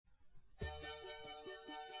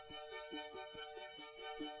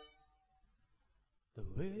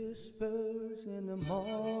whispers in the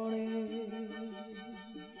morning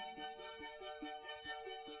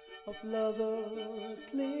of lovers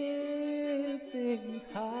living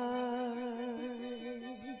high,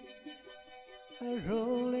 are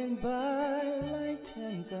rolling by like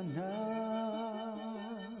tender now.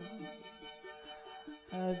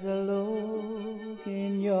 As I look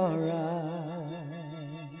in your eyes,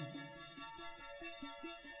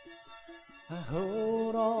 I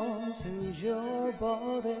hold on to your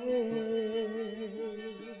body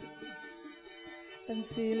and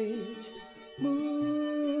feel each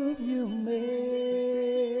move you make.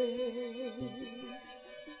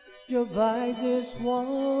 Your voice is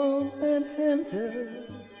warm and tender.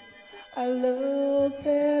 I love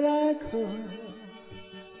that I could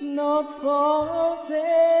not forsake,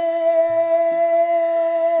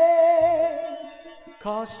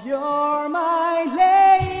 'cause you're my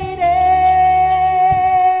lady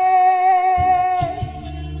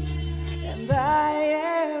and I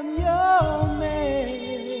am your man.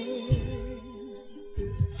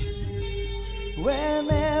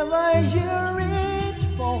 Whenever you reach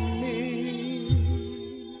for me,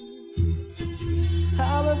 I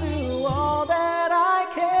will do all that I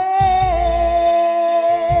can.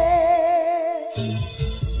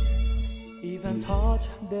 Even thought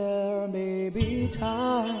there may be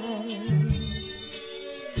times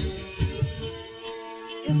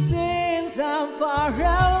it seems I'm far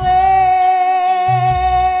away.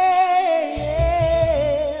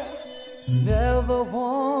 Never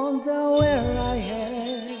wonder where I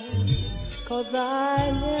am, 'cause I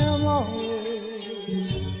am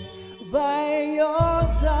always by your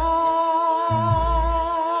side.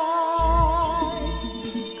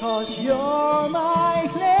 'Cause you're my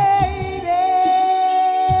lady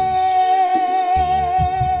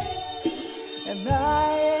and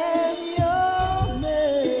I am your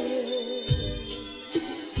man.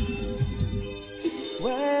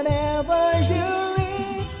 Whenever you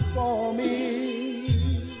reach for me,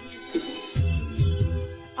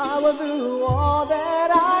 I will do all that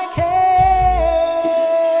I can.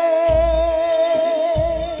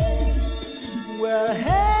 We're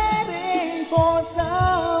heading for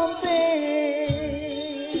something,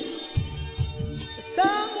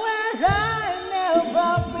 somewhere I've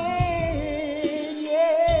never been,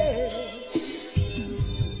 yeah.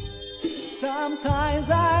 Sometimes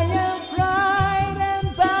I am frightened,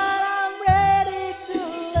 but I'm ready to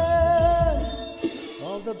learn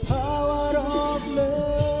of the power of love.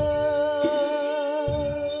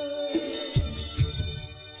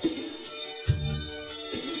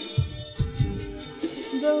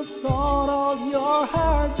 The sound of your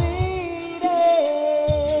heart beating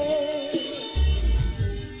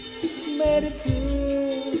made it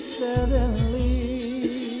feel suddenly.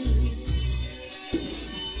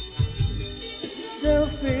 The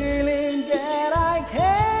feeling that I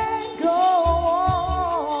can't go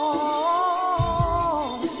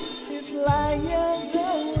on is like years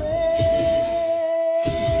away.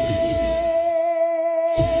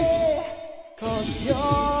 'Cause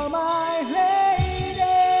you're my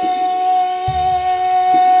lady,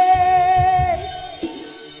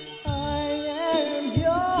 I am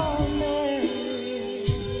your man.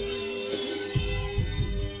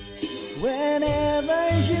 Whenever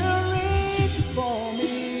you reach for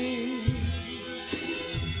me,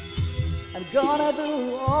 I'm gonna do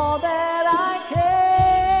all that I can.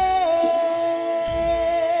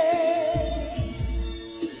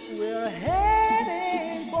 We're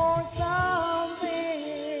heading for something,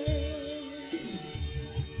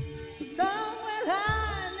 somewhere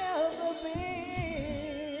I've never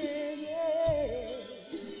been, yeah.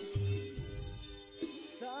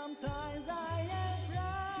 Sometimes I am